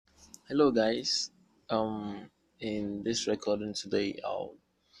Hello, guys. In this recording today,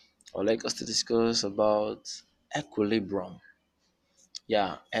 I'd like us to discuss about equilibrium.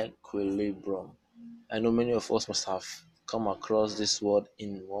 Yeah, equilibrium. I know many of us must have come across this word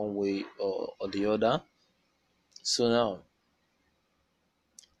in one way or the other. So now,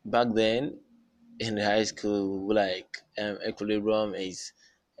 back then in the high school, we were like equilibrium uh, is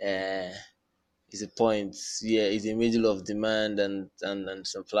a point. Yeah, is the middle of demand and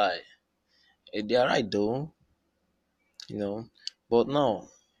supply. They are right though, you know. But now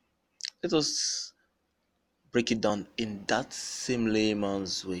let us break it down in that same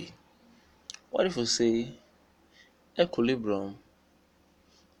layman's way. What if we say equilibrium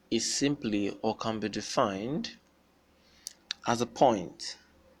is simply or can be defined as a point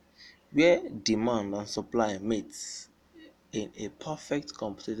where demand and supply meet in a perfect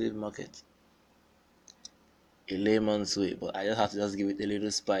competitive market? A layman's way, but I just have to just give it a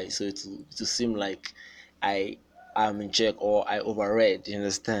little spice so to seem like I am in check or I overread, you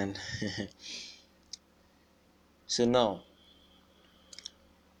understand? So now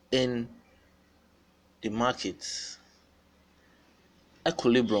in the market,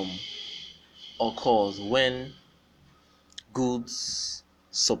 equilibrium occurs when goods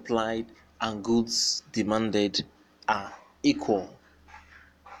supplied and goods demanded are equal.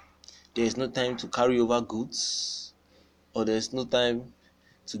 There is no time to carry over goods or there is no time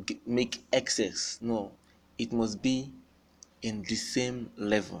to make excess. No, it must be in the same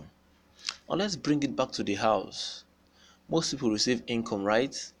level. Now let's bring it back to the house. Most people receive income,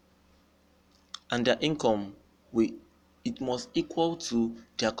 right? And their income will it must equal to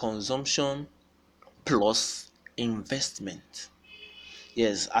their consumption plus investment.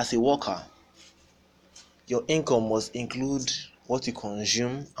 Yes, as a worker, your income must include what you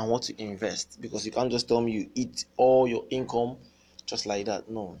consume and what you invest, because you can't just tell me you eat all your income just like that.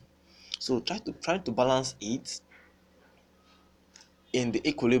 No. So try to balance it in the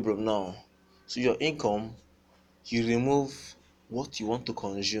equilibrium now. So your income, you remove what you want to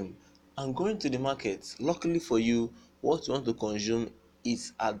consume and going to the market. Luckily for you, what you want to consume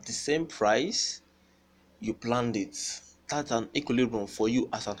is at the same price you planned it. That's an equilibrium for you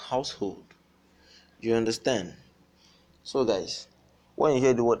as an household. You understand? So, guys, when you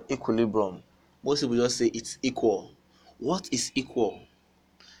hear the word equilibrium, most people just say it's equal. What is equal?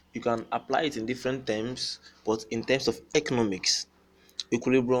 You can apply it in different terms, but in terms of economics,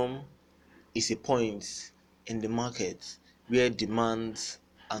 equilibrium is a point in the market where demand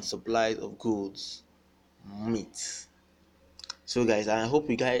and supply of goods meet. So, guys, I hope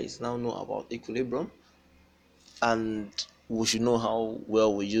you guys now know about equilibrium, and we should know how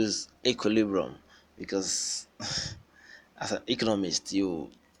well we use equilibrium, because as an economist, you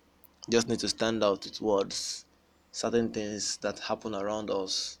just need to stand out with words. Certain things that happen around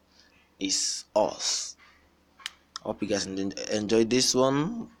us is us. I hope you guys enjoyed this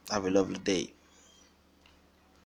one. Have a lovely day.